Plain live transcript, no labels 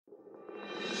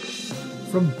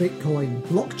From Bitcoin,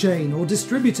 blockchain or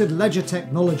distributed ledger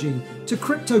technology to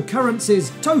cryptocurrencies,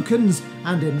 tokens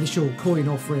and initial coin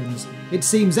offerings, it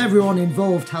seems everyone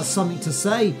involved has something to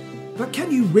say, but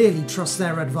can you really trust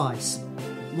their advice?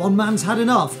 One man's had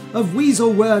enough of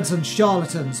weasel words and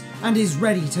charlatans and is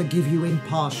ready to give you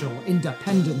impartial,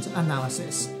 independent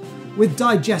analysis. With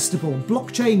digestible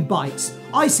blockchain bites,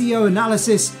 ICO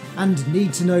analysis and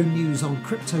need-to-know news on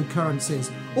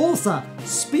cryptocurrencies, author,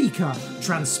 speaker,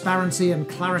 transparency and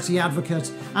clarity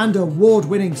advocate and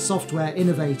award-winning software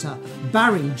innovator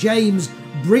Barry James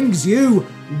brings you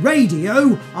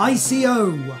Radio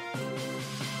ICO.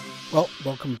 Well,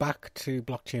 welcome back to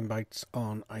Blockchain Bites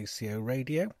on ICO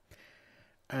Radio.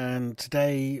 And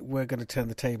today we're going to turn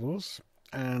the tables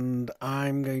and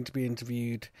I'm going to be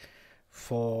interviewed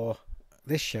for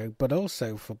this show, but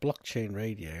also for Blockchain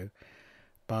Radio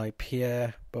by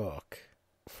Pierre Bourque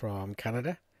from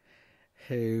Canada,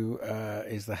 who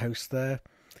is the host there.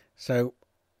 So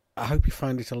I hope you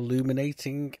find it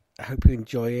illuminating. I hope you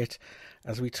enjoy it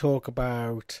as we talk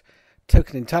about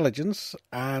token intelligence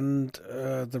and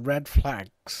the red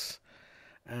flags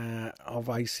of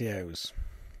ICOs.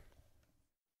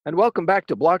 And welcome back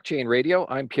to Blockchain Radio.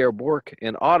 I'm Pierre Bourque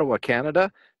in Ottawa,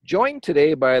 Canada, joined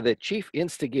today by the chief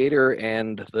instigator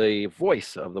and the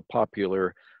voice of the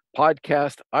popular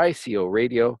podcast ICO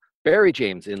Radio, Barry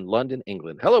James in London,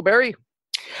 England. Hello, Barry.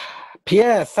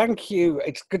 Pierre, thank you.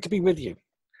 It's good to be with you.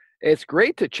 It's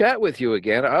great to chat with you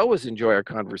again. I always enjoy our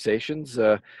conversations,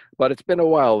 but it's been a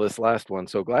while, this last one,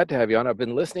 so glad to have you on. I've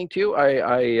been listening to you.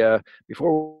 I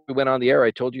before we went on the air,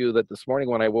 I told you that this morning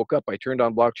when I woke up, I turned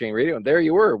on Blockchain Radio, and there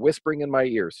you were, whispering in my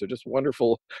ear. So just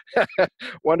wonderful,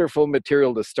 wonderful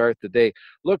material to start the day.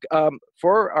 Look,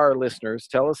 for our listeners,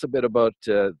 tell us a bit about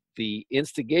the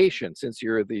instigation. Since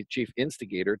you're the chief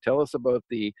instigator, tell us about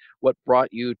what brought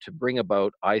you to bring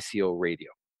about ICO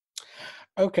Radio.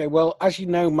 Okay, well, as you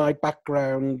know, my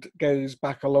background goes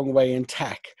back a long way in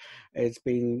tech. It's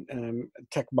been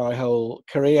tech my whole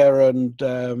career and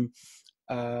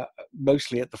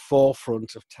mostly at the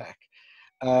forefront of tech.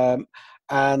 You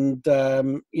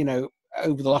know,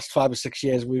 over the last 5 or 6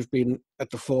 years, we've been at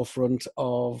the forefront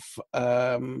of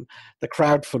the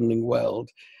crowdfunding world.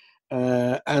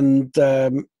 And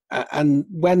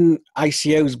when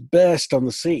ICOs burst on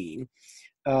the scene,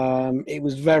 it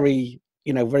was very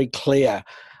clear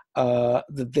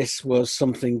that this was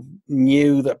something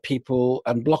new that people,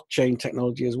 and blockchain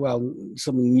technology as well,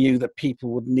 something new that people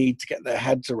would need to get their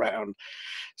heads around.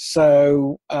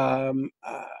 So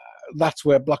that's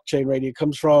where Blockchain Radio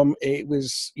comes from. It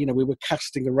was, we were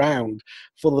casting around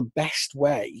for the best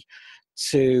way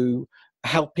to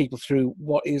help people through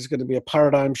what is going to be a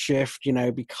paradigm shift,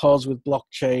 because with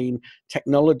blockchain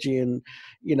technology and,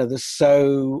 there's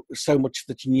so much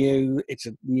that's new. It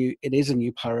is a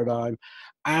new paradigm,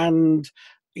 and,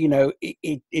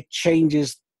 it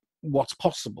changes what's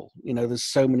possible. There's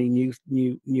so many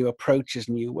new approaches,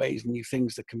 new ways, new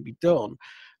things that can be done.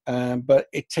 But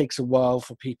it takes a while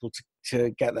for people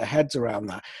to get their heads around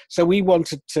that. So we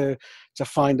wanted to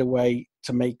find a way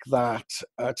to make that,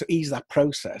 to ease that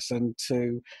process, and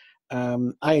to,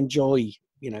 I enjoy,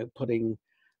 putting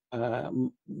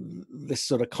this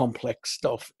sort of complex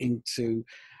stuff into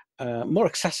more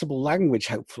accessible language,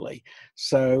 hopefully.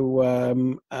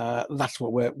 So that's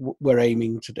what we're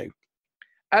aiming to do.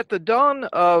 At the dawn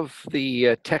of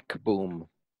the tech boom,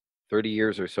 30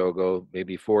 years or so ago,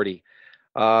 maybe 40,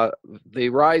 the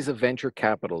rise of venture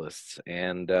capitalists,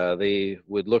 and they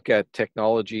would look at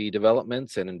technology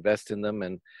developments and invest in them,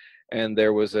 and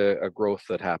there was a growth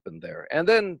that happened there. And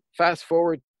then fast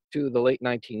forward to the late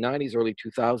 1990s, early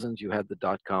 2000s, you had the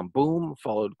dot-com boom,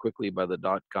 followed quickly by the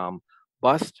dot-com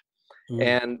bust.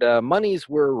 And monies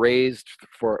were raised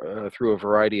through a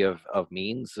variety of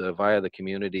means via the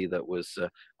community that was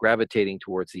gravitating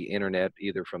towards the internet,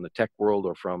 either from the tech world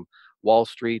or from Wall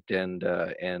Street and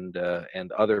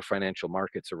other financial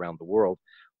markets around the world.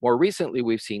 More recently,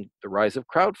 we've seen the rise of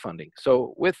crowdfunding.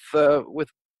 So with the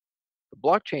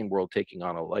blockchain world taking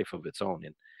on a life of its own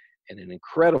in an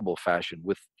incredible fashion,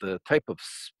 with the type of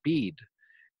speed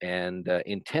and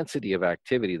intensity of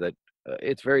activity that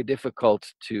it's very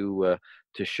difficult to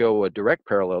show a direct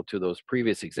parallel to those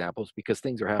previous examples, because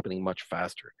things are happening much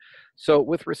faster. So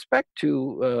with respect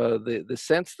to the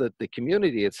sense that the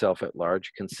community itself at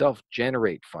large can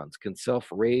self-generate funds, can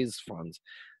self-raise funds,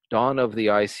 dawn of the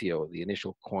ICO, the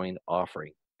initial coin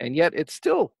offering, and yet it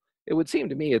would seem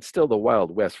to me, it's still the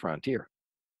Wild West frontier.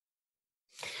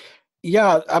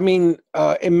 Yeah, I mean,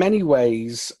 in many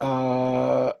ways,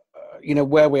 where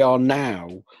we are now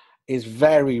is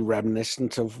very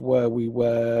reminiscent of where we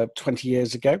were 20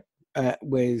 years ago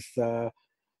with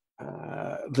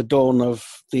the dawn of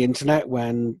the internet,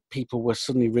 when people were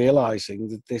suddenly realizing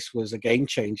that this was a game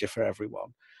changer for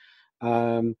everyone.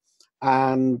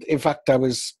 And in fact, I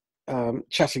was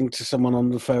chatting to someone on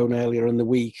the phone earlier in the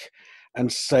week and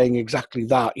saying exactly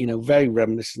that, very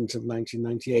reminiscent of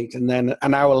 1998. And then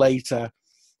an hour later,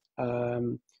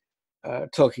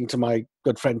 talking to my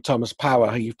good friend Thomas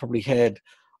Power, who you've probably heard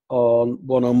on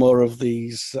one or more of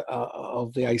these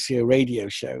of the ICO radio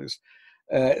shows,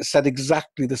 said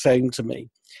exactly the same to me.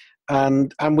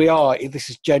 And this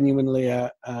is genuinely a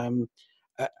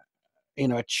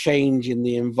change in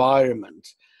the environment.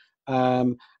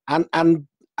 And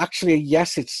actually,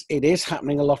 yes, it is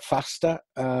happening a lot faster.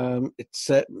 It's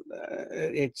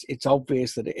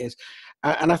obvious that it is,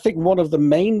 and I think one of the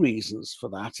main reasons for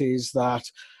that is that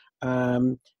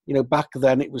back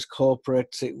then it was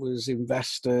corporates, it was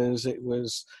investors, it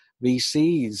was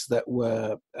VCs that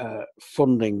were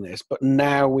funding this, but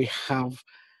now we have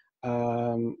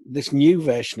this new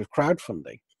version of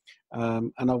crowdfunding,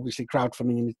 and obviously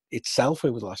crowdfunding in itself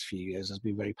over the last few years has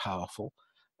been very powerful.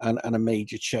 And a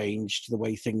major change to the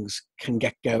way things can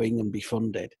get going and be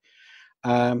funded.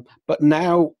 But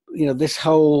now, this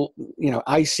whole,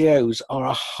 ICOs are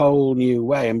a whole new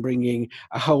way and bringing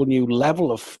a whole new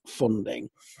level of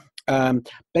funding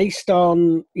based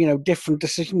on, different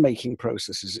decision-making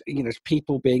processes.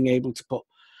 People being able to put,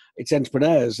 it's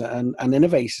entrepreneurs and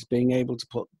innovators being able to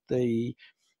put the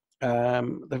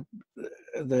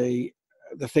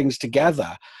things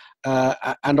together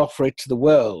and offer it to the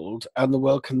world, and the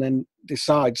world can then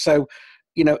decide. So,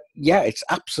 it's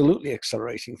absolutely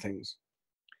accelerating things.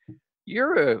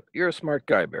 You're a smart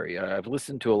guy, Barry. I've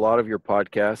listened to a lot of your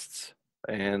podcasts,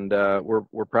 and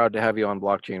we're proud to have you on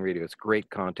Blockchain Radio. It's great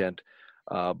content,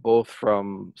 both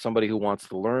from somebody who wants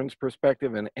to learn's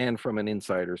perspective and from an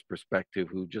insider's perspective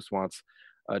who just wants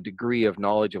a degree of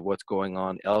knowledge of what's going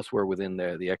on elsewhere within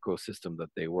the ecosystem that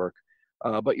they work.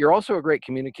 But you're also a great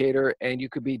communicator, and you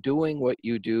could be doing what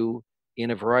you do in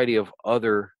a variety of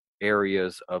other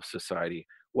areas of society.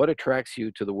 What attracts you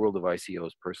to the world of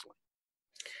ICOs personally?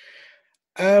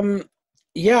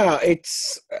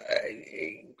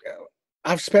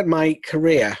 I've spent my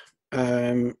career,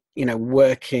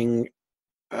 working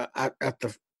at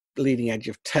the leading edge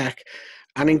of tech,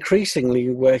 and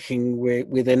increasingly working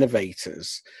with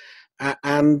innovators.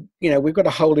 And, we've got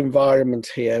a whole environment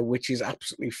here which is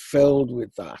absolutely filled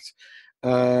with that.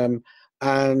 That,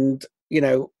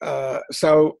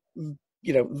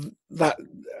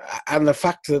 and the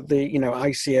fact that the,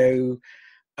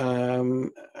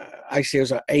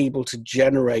 ICOs are able to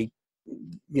generate,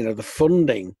 the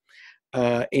funding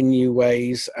in new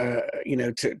ways,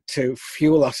 to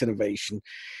fuel that innovation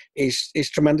is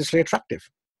tremendously attractive.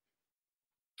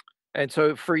 And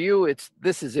so for you,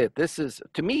 this is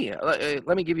to me.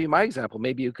 Let me give you my example.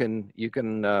 Maybe you're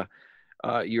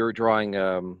drawing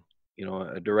a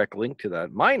direct link to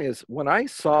that. Mine is when I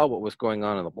saw what was going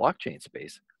on in the blockchain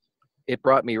space, it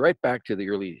brought me right back to the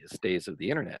earliest days of the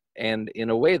internet, and in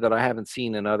a way that I haven't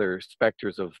seen in other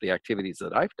specters of the activities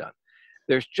that I've done.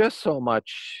 There's just so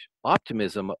much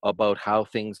optimism about how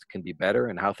things can be better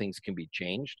and how things can be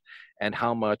changed, and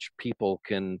how much people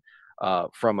can.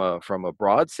 From a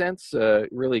broad sense,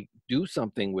 really do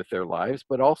something with their lives,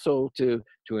 but also to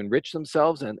enrich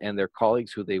themselves and their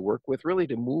colleagues who they work with, really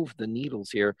to move the needles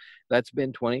here. That's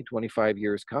been 20, 25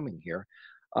 years coming here.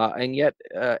 And yet,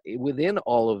 within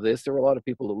all of this, there are a lot of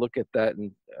people that look at that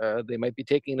and they might be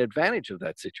taking advantage of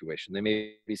that situation. They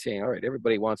may be saying, all right,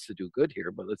 everybody wants to do good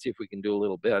here, but let's see if we can do a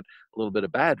little bit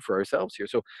of bad for ourselves here.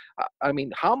 So, I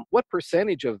mean, what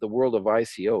percentage of the world of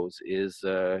ICOs is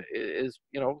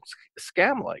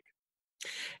scam-like?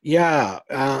 Yeah,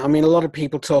 I mean, a lot of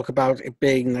people talk about it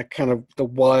being the kind of the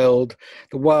wild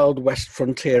west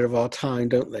frontier of our time,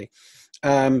 don't they?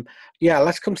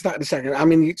 Let's come to that in a second. I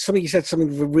mean, you said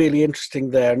something really interesting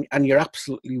there, and you're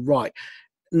absolutely right.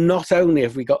 Not only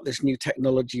have we got this new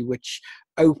technology which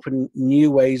opened new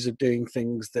ways of doing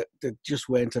things that just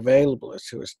weren't available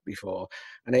to us before,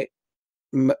 and it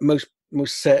most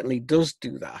certainly does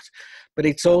do that, but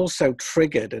it's also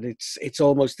triggered, and it's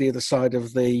almost the other side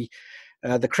of the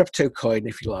crypto coin,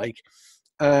 if you like,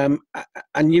 a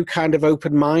new kind of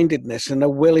open-mindedness and a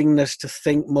willingness to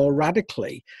think more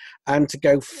radically and to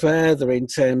go further in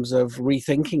terms of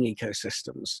rethinking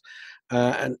ecosystems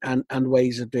and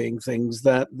ways of doing things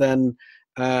than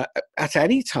at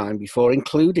any time before,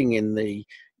 including in the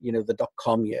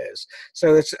 .com years.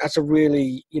 So that's a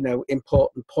really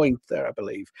important point there, I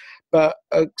believe. But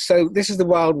so this is the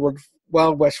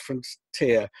wild west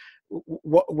frontier.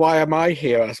 Why am I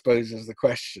here, I suppose, is the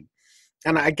question.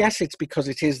 And I guess it's because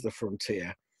it is the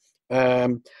frontier.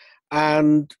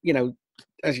 And,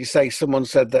 as you say, someone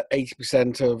said that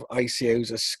 80% of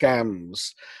ICOs are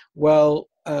scams. Well,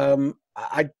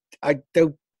 I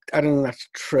don't think that's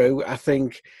true. I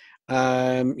think,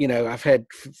 I've heard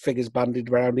figures bandied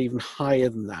around even higher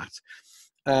than that.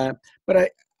 But I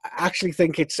actually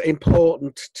think it's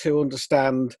important to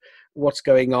understand what's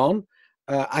going on.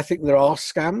 I think there are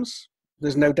scams.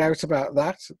 There's no doubt about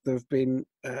that. There have been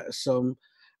some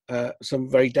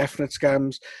very definite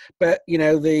scams, but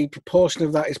the proportion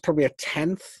of that is probably a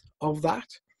tenth of that.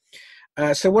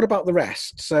 So what about the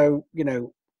rest? So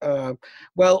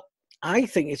well, I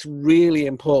think it's really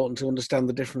important to understand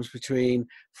the difference between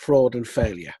fraud and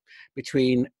failure,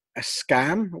 between a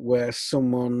scam where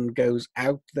someone goes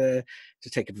out there to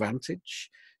take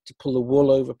advantage, to pull the wool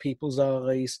over people's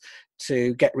eyes,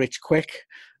 to get rich quick,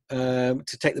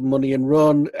 to take the money and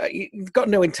run. You've got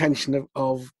no intention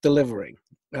of delivering,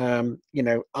 either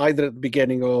at the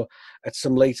beginning or at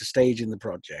some later stage in the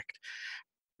project.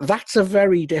 That's a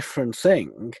very different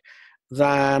thing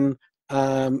than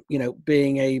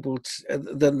being able to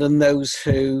than those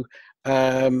who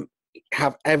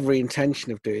have every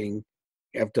intention of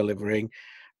delivering,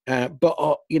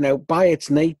 but by its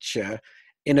nature,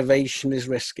 innovation is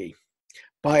risky.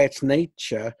 By its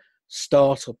nature,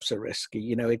 startups are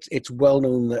risky. It's well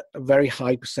known that a very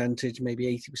high percentage, maybe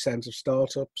 80% of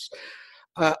startups,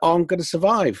 aren't going to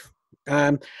survive,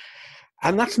 and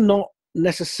that's not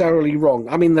necessarily wrong.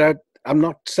 I mean, I'm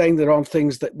not saying there aren't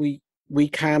things that we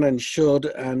can and should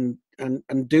and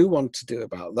do want to do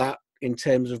about that in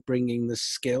terms of bringing the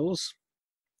skills,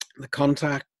 the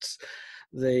contacts,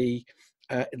 the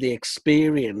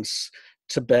experience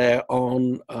to bear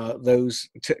on those,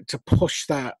 to push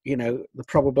that, the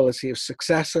probability of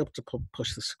success up, to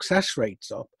push the success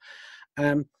rates up.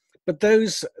 But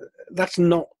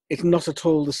it's not at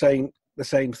all the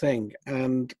same thing.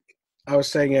 And I was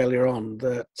saying earlier on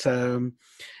that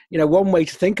one way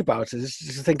to think about it is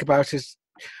to think about it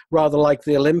rather like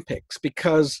the Olympics,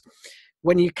 because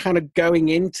when you're kind of going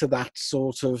into that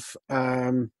sort of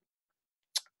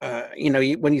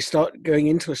when you start going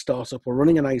into a startup or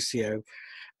running an ICO,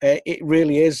 it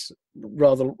really is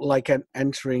rather like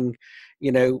entering,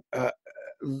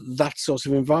 that sort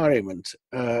of environment.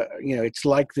 It's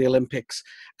like the Olympics,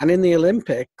 and in the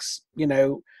Olympics,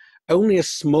 only a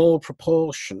small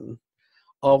proportion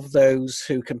of those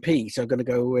who compete are going to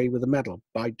go away with a medal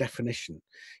by definition.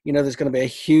 There's going to be a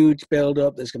huge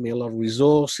build-up, there's going to be a lot of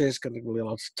resources, going to be a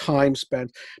lot of time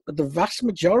spent, but the vast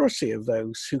majority of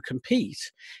those who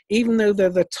compete, even though they're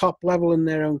the top level in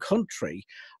their own country,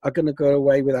 are going to go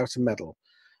away without a medal.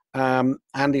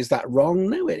 And is that wrong?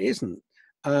 No, it isn't.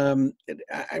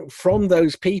 From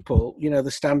those people, the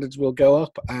standards will go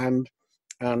up, and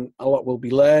a lot will be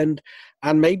learned,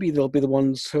 and maybe they'll be the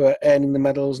ones who are earning the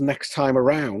medals next time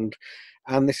around.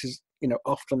 And this is,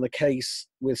 often the case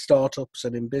with startups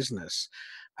and in business.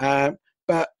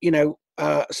 But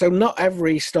so not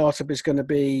every startup is going to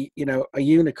be, a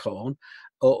unicorn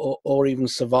or even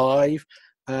survive.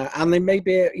 And they may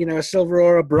be, a silver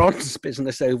or a bronze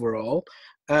business overall.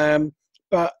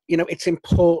 But, it's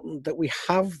important that we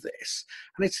have this,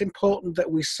 and it's important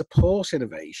that we support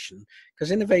innovation,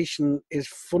 because innovation is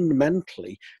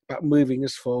fundamentally about moving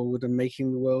us forward and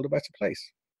making the world a better place.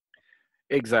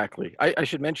 Exactly. I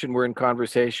should mention we're in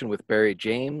conversation with Barry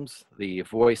James, the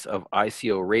voice of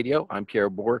ICO Radio. I'm Pierre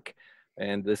Bourque,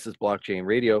 and this is Blockchain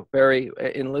Radio. Barry,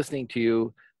 in listening to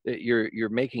you, you're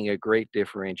making a great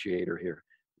differentiator here.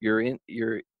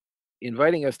 You're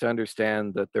inviting us to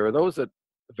understand that there are those that,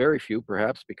 very few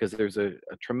perhaps, because there's a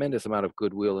tremendous amount of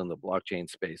goodwill in the blockchain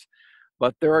space,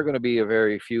 but there are going to be a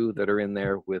very few that are in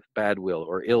there with bad will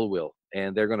or ill will,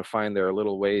 and they're going to find their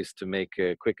little ways to make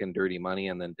quick and dirty money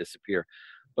and then disappear.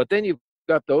 But then you've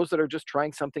got those that are just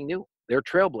trying something new. They're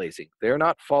trailblazing. They're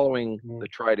not following the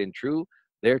tried and true.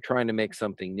 They're trying to make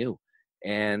something new.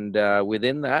 And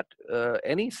within that,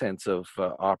 any sense of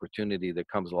opportunity that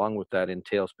comes along with that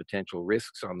entails potential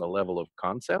risks on the level of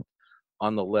concept,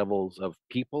 on the levels of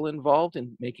people involved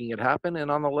in making it happen,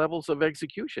 and on the levels of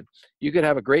execution. You could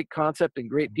have a great concept and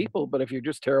great people, but if you're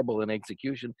just terrible in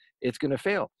execution, it's going to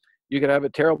fail. You could have a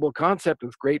terrible concept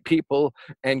with great people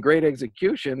and great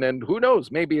execution, and who knows,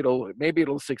 maybe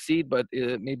it'll succeed, but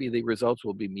maybe the results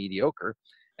will be mediocre.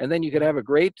 And then you could have a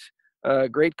great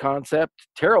concept,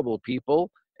 terrible people,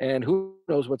 and who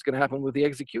knows what's going to happen with the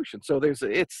execution. So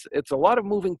it's a lot of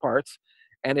moving parts,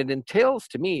 and it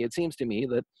seems to me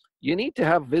that you need to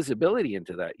have visibility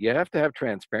into that. You have to have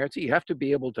transparency. You have to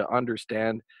be able to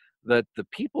understand that the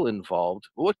people involved,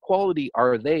 what quality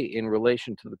are they in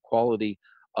relation to the quality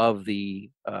of the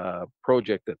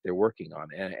project that they're working on?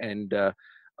 And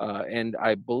And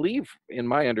I believe, in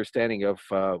my understanding of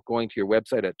going to your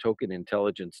website at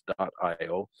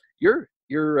tokenintelligence.io, you're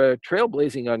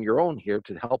trailblazing on your own here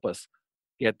to help us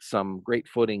get some great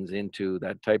footings into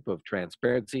that type of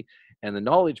transparency and the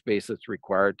knowledge base that's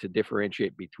required to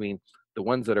differentiate between the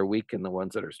ones that are weak and the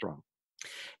ones that are strong.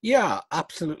 Yeah,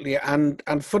 absolutely. And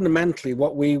fundamentally,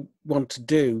 what we want to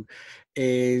do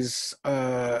is,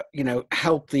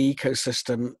 help the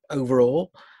ecosystem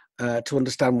overall to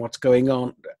understand what's going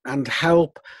on and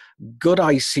help good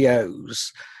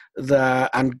ICOs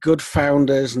and good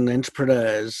founders and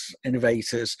entrepreneurs,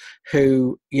 innovators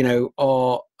who,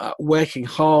 are working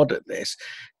hard at this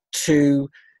to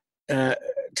uh,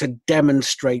 to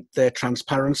demonstrate their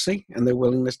transparency and their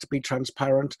willingness to be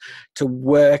transparent, to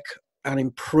work and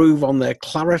improve on their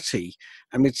clarity.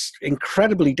 I mean, it's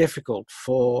incredibly difficult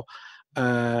for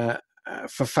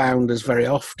founders very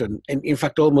often, in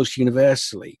fact, almost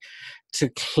universally, to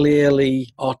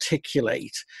clearly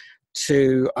articulate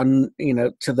to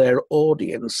to their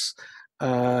audience,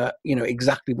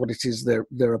 exactly what it is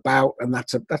they're about, and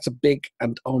that's a big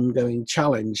and ongoing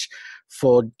challenge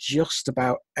for just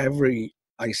about every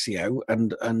ICO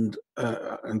and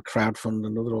crowdfund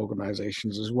and other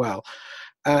organizations as well.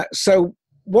 So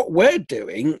what we're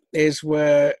doing is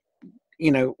we're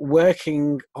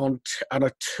working on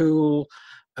a tool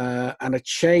and a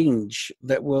change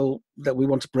that we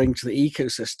want to bring to the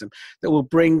ecosystem, that will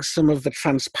bring some of the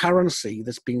transparency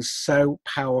that's been so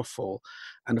powerful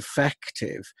and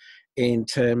effective in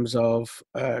terms of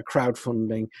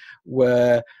crowdfunding,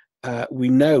 where we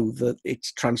know that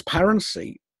it's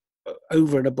transparency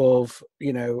over and above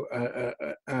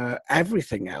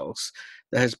everything else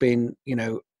that has been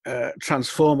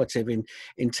transformative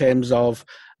in terms of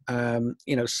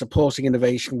supporting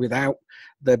innovation without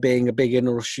there being a big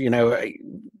inrush.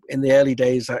 In the early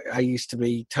days, I used to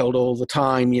be told all the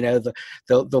time,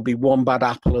 there'll be one bad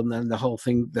apple and then the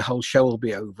whole show will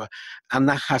be over. And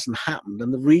that hasn't happened.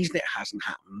 And the reason it hasn't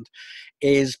happened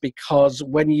is because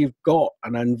when you've got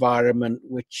an environment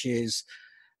which is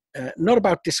not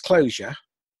about disclosure,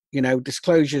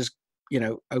 disclosure's,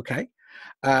 okay.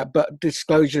 But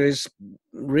disclosure is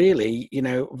really,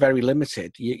 very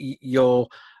limited. You're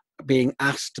being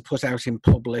asked to put out in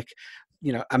public,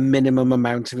 a minimum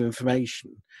amount of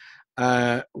information.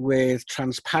 With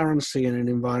transparency in an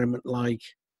environment like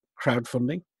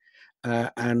crowdfunding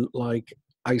and like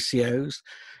ICOs,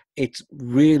 it's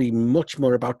really much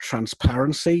more about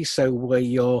transparency. So where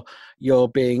you're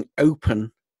being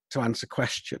open to answer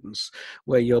questions,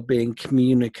 where you're being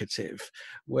communicative,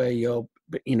 where you're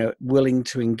willing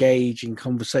to engage in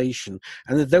conversation,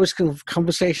 and that those kind of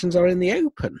conversations are in the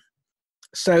open,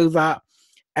 so that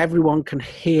everyone can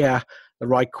hear the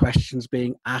right questions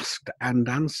being asked and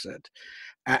answered.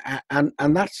 And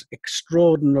that's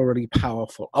extraordinarily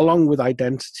powerful, along with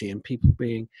identity and people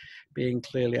being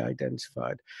clearly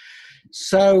identified.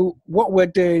 So what we're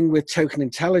doing with Token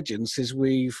Intelligence is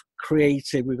we're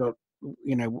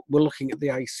looking at the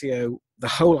ICO, the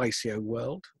whole ICO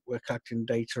world. We're collecting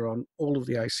data on all of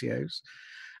the ICOs.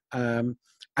 And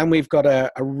we've got a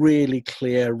really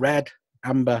clear red,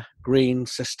 amber, green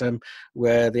system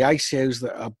where the ICOs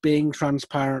that are being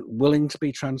transparent, willing to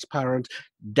be transparent,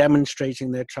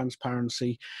 demonstrating their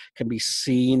transparency, can be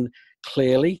seen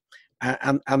clearly,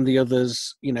 and the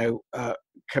others,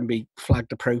 can be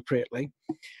flagged appropriately,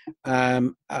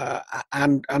 and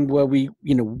where we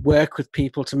work with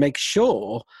people to make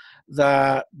sure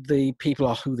that the people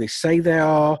are who they say they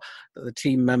are, that the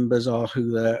team members are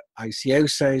who the ICO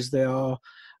says they are,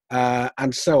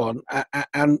 and so on.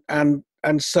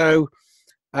 And so,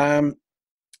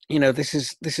 this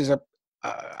is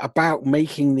about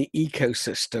making the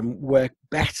ecosystem work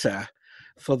better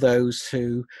for those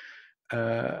who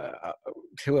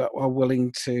are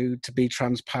willing to be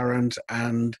transparent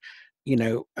and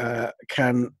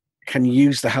can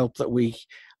use the help that we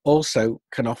also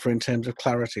can offer in terms of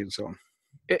clarity and so on.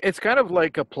 It's kind of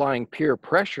like applying peer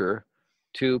pressure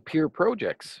to peer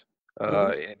projects,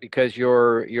 because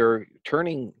you're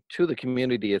turning to the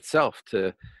community itself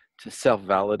to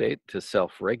self-validate, to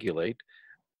self-regulate.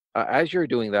 As you're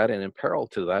doing that, and in parallel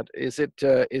to that, is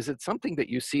it something that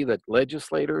you see that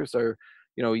legislators are,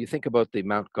 you think about the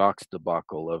Mt. Gox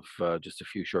debacle of just a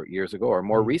few short years ago, or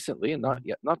more recently, and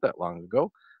not that long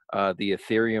ago, the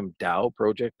Ethereum DAO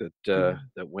project that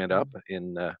went up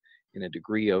in a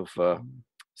degree of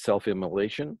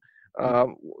self-immolation.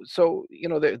 So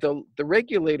the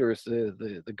regulators,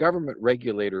 the government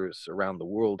regulators around the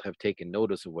world have taken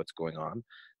notice of what's going on.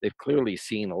 They've clearly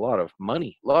seen a lot of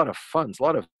money, a lot of funds, a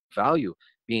lot of value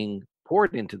being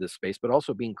poured into this space, but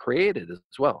also being created as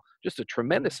well. Just a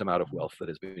tremendous amount of wealth that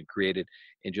has been created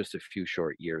in just a few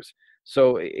short years.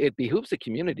 So it behooves the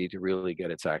community to really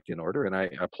get its act in order. And I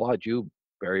applaud you,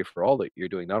 Barry, for all that you're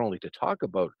doing, not only to talk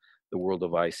about the world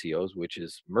of ICOs, which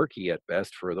is murky at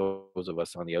best for those of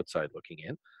us on the outside looking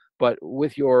in, but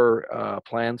with your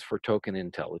plans for token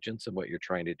intelligence and what you're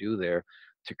trying to do there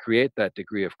to create that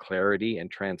degree of clarity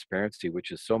and transparency,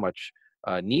 which is so much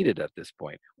needed at this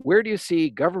point. Where do you see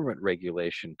government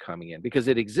regulation coming in? Because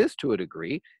it exists to a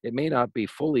degree. It may not be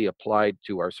fully applied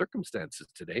to our circumstances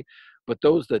today, but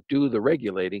those that do the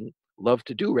regulating love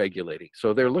to do regulating.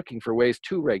 So they're looking for ways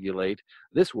to regulate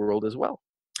this world as well.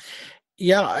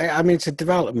 Yeah, I mean, it's a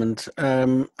development.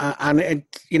 And,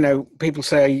 people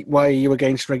say, why are you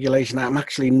against regulation? I'm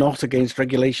actually not against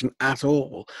regulation at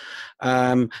all.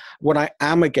 What I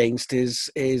am against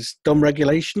is dumb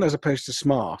regulation as opposed to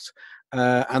smart,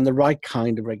 and the right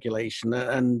kind of regulation.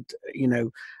 And,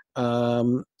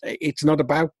 it's not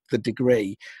about the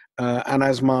degree. And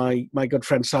as my good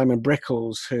friend Simon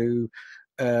Brickles, who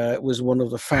was one of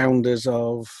the founders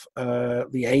of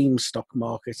the AIM stock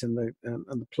market and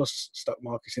the Plus stock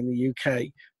market in the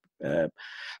UK,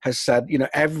 has said,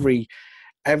 every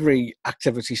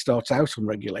activity starts out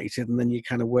unregulated, and then you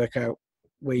kind of work out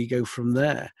where you go from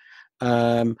there,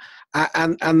 and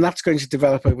that's going to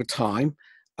develop over time.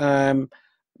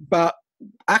 But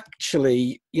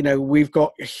actually, we've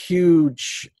got a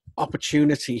huge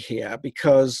opportunity here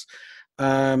because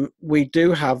we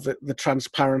do have the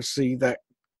transparency that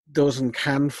does and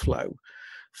can flow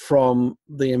from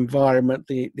the environment,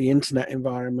 the internet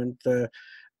environment, the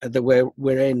where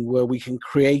we're in, where we can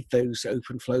create those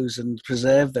open flows and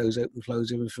preserve those open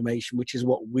flows of information, which is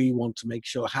what we want to make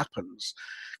sure happens,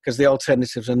 because the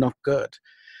alternatives are not good.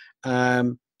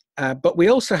 But we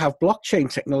also have blockchain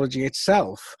technology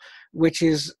itself, which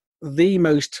is the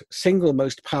single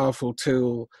most powerful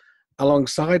tool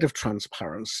alongside of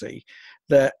transparency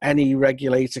that any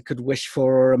regulator could wish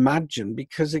for or imagine,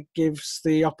 because it gives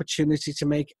the opportunity to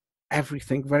make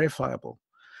everything verifiable.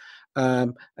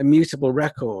 Immutable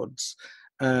records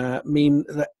mean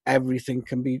that everything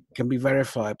can be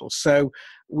verifiable. So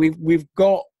we've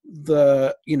got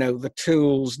the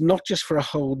tools, not just for a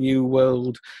whole new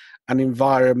world and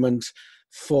environment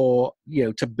for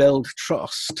to build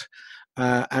trust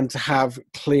and to have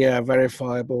clear,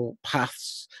 verifiable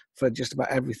paths for just about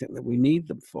everything that we need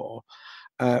them for,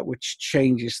 which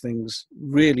changes things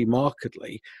really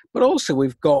markedly. But also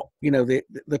we've got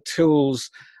the tools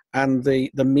and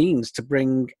the means to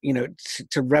bring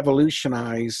to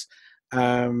revolutionize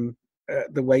the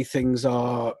way things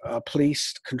are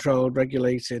policed, controlled,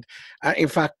 regulated. In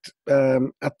fact,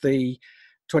 at the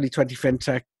 2020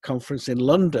 FinTech conference in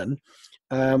London,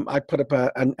 I put up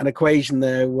an equation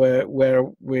there where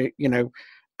we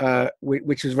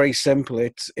which is very simple.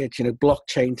 It's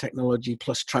blockchain technology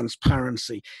plus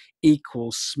transparency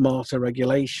equals smarter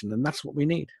regulation, and that's what we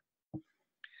need.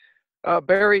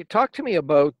 Barry, talk to me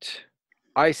about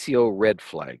ICO red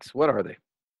flags. What are they?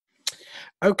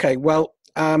 Okay, well,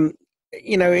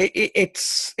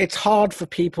 it's hard for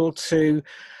people to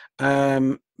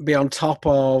be on top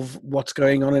of what's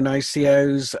going on in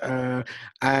ICOs,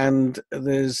 and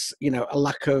there's a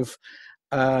lack of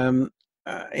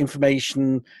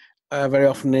information very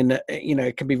often.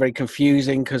 It can be very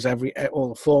confusing because all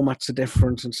the formats are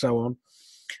different and so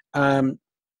on.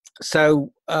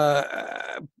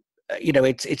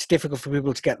 It's difficult for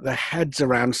people to get their heads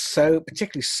around,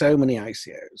 particularly so many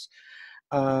ICOs.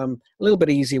 A little bit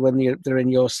easier when they're in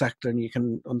your sector and you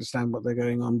can understand what they're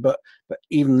going on, but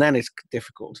even then it's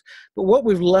difficult. But what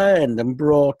we've learned and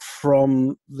brought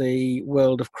from the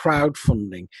world of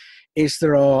crowdfunding is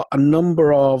there are a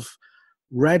number of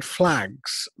red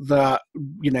flags that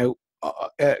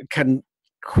can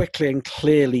quickly and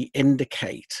clearly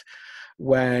indicate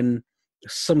when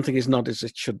something is not as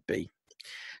it should be.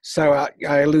 So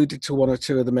I alluded to one or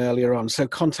two of them earlier on. So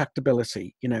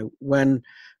contactability, when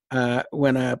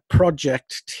a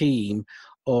project team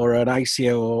or an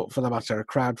ICO, or for that matter, a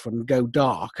crowdfund, go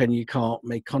dark and you can't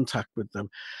make contact with them,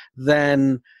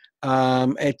 then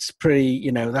it's pretty,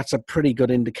 that's a pretty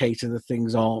good indicator that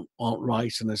things aren't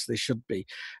right and as they should be.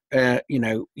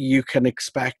 You can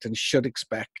expect and should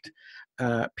expect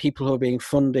people who are being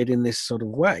funded in this sort of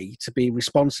way to be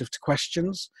responsive to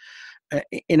questions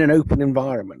in an open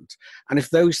environment. And if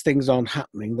those things aren't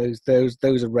happening, those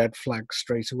are red flags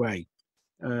straight away.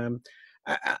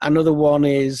 Another one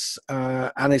is,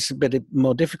 and it's a bit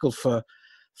more difficult for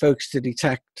folks to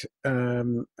detect,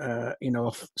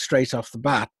 straight off the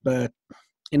bat, but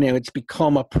it's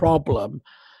become a problem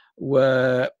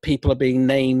where people are being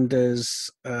named as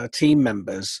team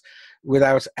members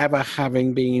without ever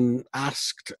having been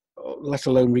asked, let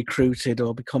alone recruited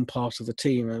or become part of the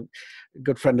team. A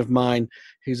good friend of mine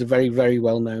who's a very, very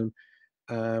well-known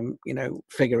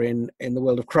figure in the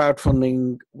world of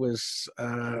crowdfunding was,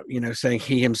 saying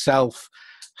he himself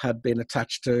had been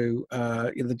attached to,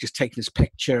 just taking his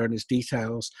picture and his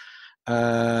details,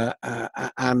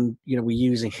 and we're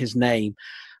using his name.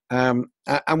 And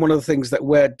one of the things that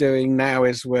we're doing now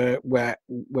is we're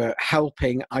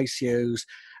helping ICOs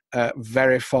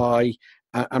verify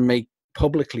and make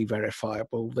publicly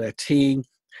verifiable their team,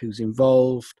 who's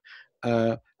involved,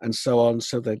 and so on,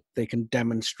 so that they can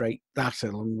demonstrate that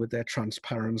along with their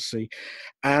transparency.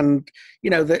 And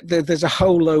there's a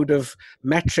whole load of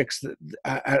metrics that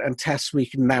and tests we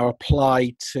can now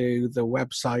apply to the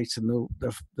website and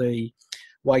the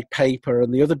white paper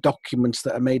and the other documents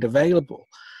that are made available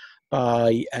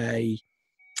by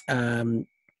an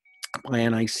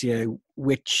ICO,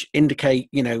 which indicate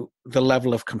the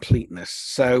level of completeness.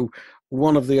 So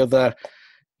one of the other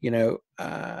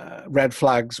red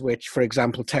flags, which, for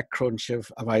example, TechCrunch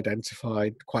have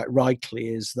identified quite rightly,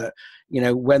 is that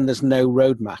when there's no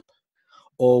roadmap,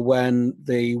 or when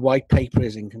the white paper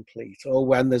is incomplete, or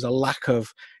when there's a lack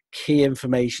of key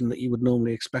information that you would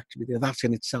normally expect to be there, that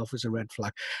in itself is a red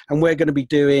flag. And we're going to be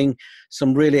doing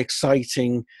some really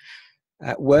exciting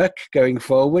work going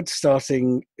forward,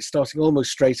 starting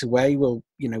almost straight away. We're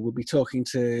already talking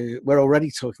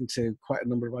to quite a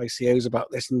number of ICOs about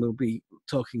this, and we'll be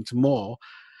talking to more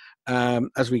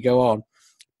as we go on.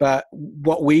 But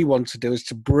what we want to do is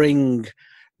to bring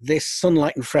this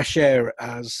sunlight and fresh air,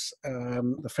 as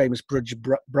the famous Judge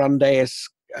Brandeis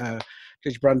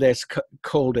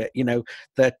called it,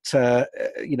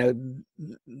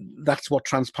 that's what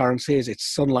transparency is.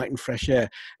 It's sunlight and fresh air.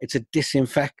 It's a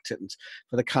disinfectant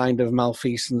for the kind of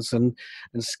malfeasance and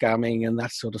scamming and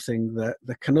that sort of thing that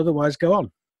can otherwise go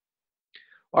on.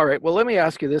 All right. Well, let me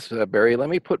ask you this, Barry. Let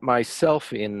me put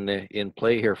myself in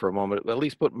play here for a moment. At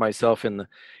least put myself in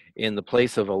the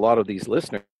place of a lot of these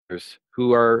listeners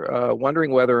who are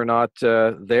wondering whether or not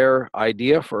their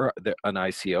idea for an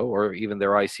ICO, or even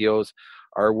their ICOs,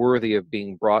 are worthy of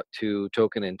being brought to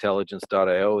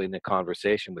tokenintelligence.io in a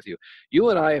conversation with you. You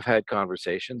and I have had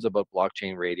conversations about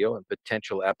blockchain radio and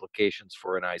potential applications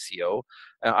for an ICO.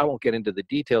 I won't get into the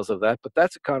details of that, but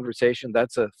that's a conversation,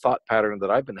 that's a thought pattern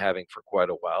that I've been having for quite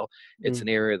a while. It's an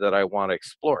area that I want to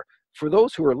explore. For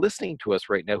those who are listening to us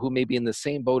right now, who may be in the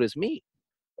same boat as me,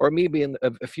 or maybe in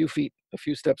a few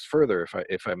steps further,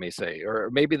 if I may say, or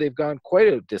maybe they've gone quite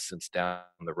a distance down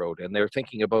the road and they're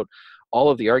thinking about all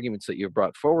of the arguments that you've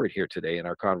brought forward here today in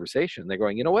our conversation. They're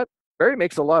going, you know what, Barry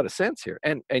makes a lot of sense here,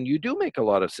 and you do make a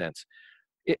lot of sense.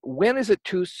 When is it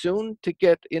too soon to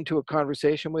get into a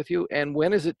conversation with you, and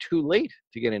when is it too late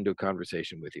to get into a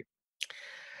conversation with you?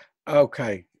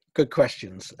 Okay, good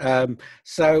questions.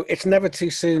 So it's never too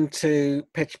soon to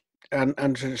pitch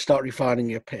and to start refining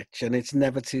your pitch, and it's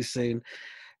never too soon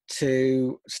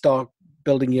to start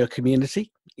building your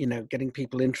community, getting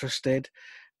people interested.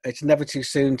 It's never too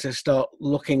soon to start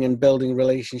looking and building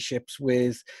relationships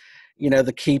with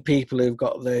the key people who've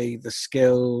got the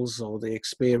skills or the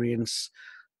experience,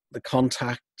 the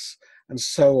contacts and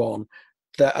so on,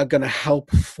 that are going to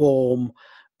help form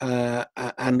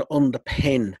and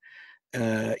underpin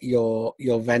your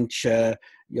venture,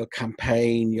 your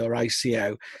campaign, your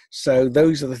ICO. So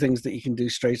those are the things that you can do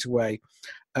straight away.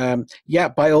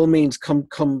 By all means, come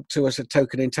to us at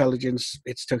Token Intelligence.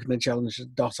 It's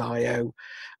tokenintelligence.io,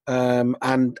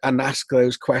 and ask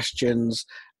those questions.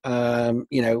 But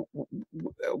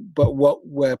what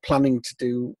we're planning to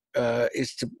do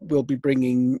we'll be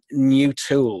bringing new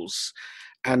tools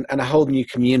and a whole new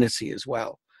community as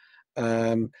well.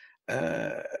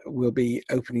 We'll be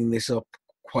opening this up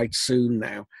quite soon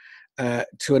now,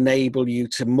 to enable you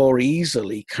to more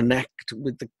easily connect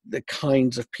with the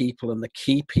kinds of people and the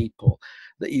key people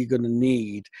that you're going to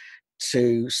need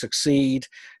to succeed,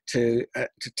 to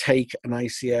take an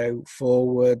ICO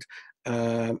forward,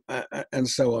 and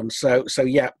so on. So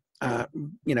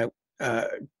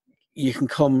you can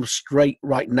come straight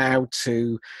right now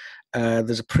to.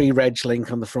 There's a pre-reg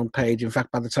link on the front page. In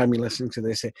fact, by the time you're listening to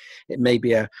this, it may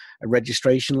be a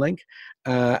registration link,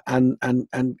 and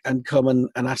come and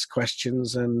ask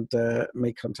questions and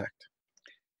make contact.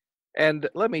 And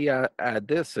let me add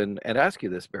this and ask you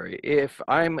this, Barry. If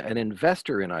I'm an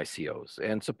investor in ICOs,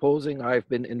 and supposing I've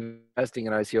been investing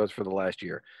in ICOs for the last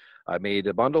year, I made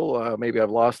a bundle, maybe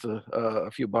I've lost a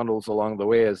few bundles along the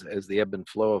way as the ebb and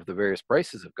flow of the various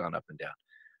prices have gone up and down.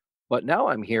 But now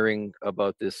I'm hearing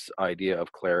about this idea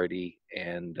of clarity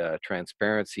and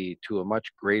transparency to a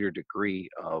much greater degree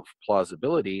of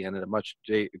plausibility and a much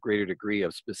greater degree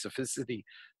of specificity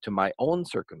to my own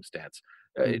circumstance.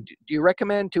 Do you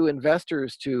recommend to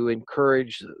investors to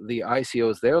encourage the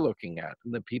ICOs they're looking at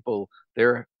and the people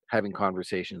they're having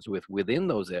conversations with within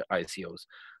those ICOs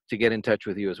to get in touch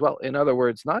with you as well? In other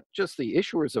words, not just the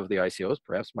issuers of the ICOs,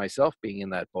 perhaps myself being in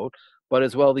that boat, but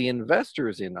as well the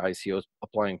investors in ICOs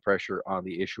applying pressure on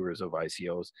the issuers of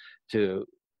ICOs to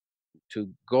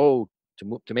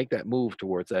make that move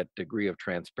towards that degree of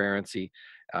transparency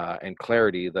and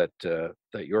clarity that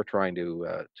you're trying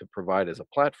to provide as a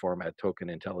platform at Token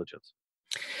Intelligence.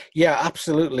 Yeah,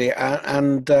 absolutely.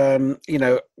 And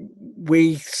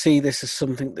we see this as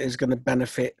something that is going to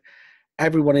benefit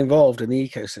everyone involved in the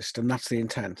ecosystem. That's the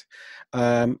intent.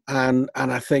 And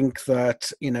I think that,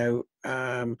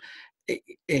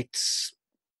 it's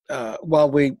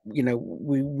while we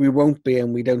won't be,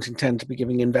 and we don't intend to be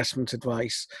giving investment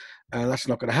advice, that's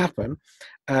not going to happen.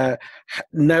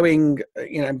 Knowing,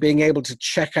 being able to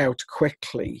check out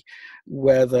quickly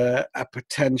whether a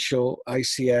potential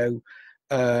ICO,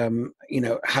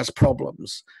 has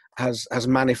problems, has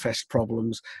manifest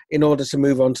problems, in order to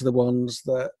move on to the ones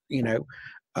that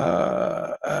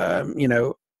are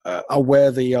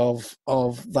worthy of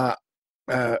that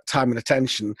time and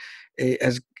attention,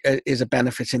 is a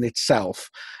benefit in itself.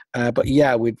 But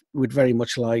yeah, we'd very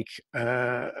much like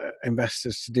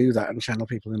investors to do that and channel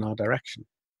people in our direction.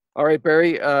 All right,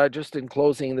 Barry, just in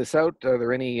closing this out, are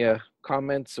there any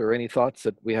comments or any thoughts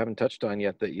that we haven't touched on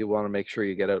yet that you want to make sure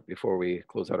you get out before we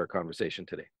close out our conversation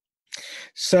today?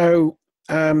 So,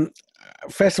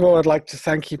 first of all, I'd like to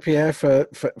thank you, Pierre, for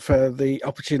the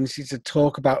opportunity to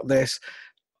talk about this.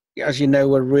 As you know,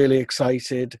 we're really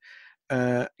excited,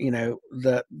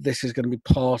 that this is going to be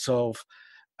part of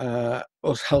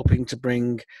us helping to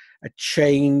bring a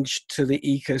change to the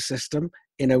ecosystem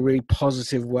in a really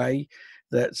positive way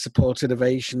that supports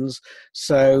innovations.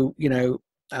 So,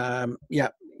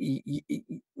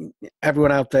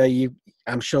 everyone out there,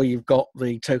 I'm sure you've got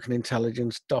the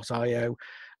tokenintelligence.io.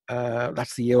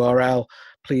 That's the URL.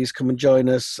 Please come and join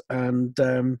us, and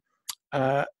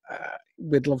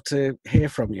we'd love to hear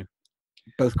from you,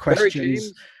 both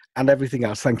questions and everything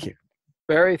else. Thank you.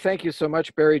 Barry, thank you so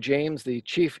much. Barry James, the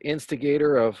chief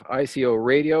instigator of ICO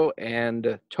Radio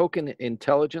and Token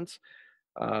Intelligence.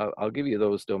 I'll give you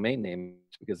those domain names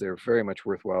because they're very much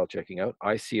worthwhile checking out.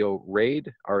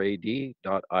 ICORAD,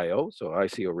 RAD.io, so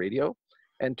ICO Radio,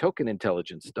 and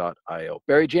tokenintelligence.io.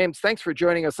 Barry James, thanks for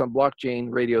joining us on Blockchain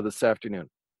Radio this afternoon.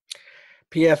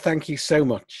 Pierre, thank you so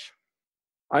much.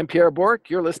 I'm Pierre Bourque.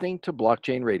 You're listening to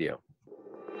Blockchain Radio.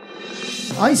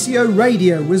 ICO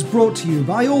Radio was brought to you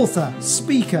by author,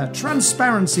 speaker,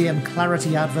 transparency and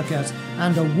clarity advocate,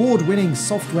 and award-winning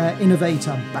software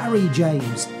innovator Barry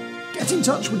James. Get in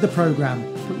touch with the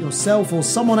programme, put yourself or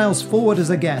someone else forward as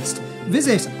a guest,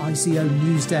 visit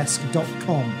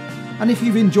iconewsdesk.com. And if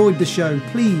you've enjoyed the show,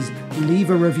 please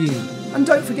leave a review. And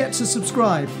don't forget to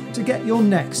subscribe to get your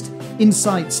next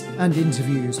insights and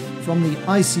interviews from the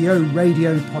ICO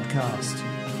Radio podcast.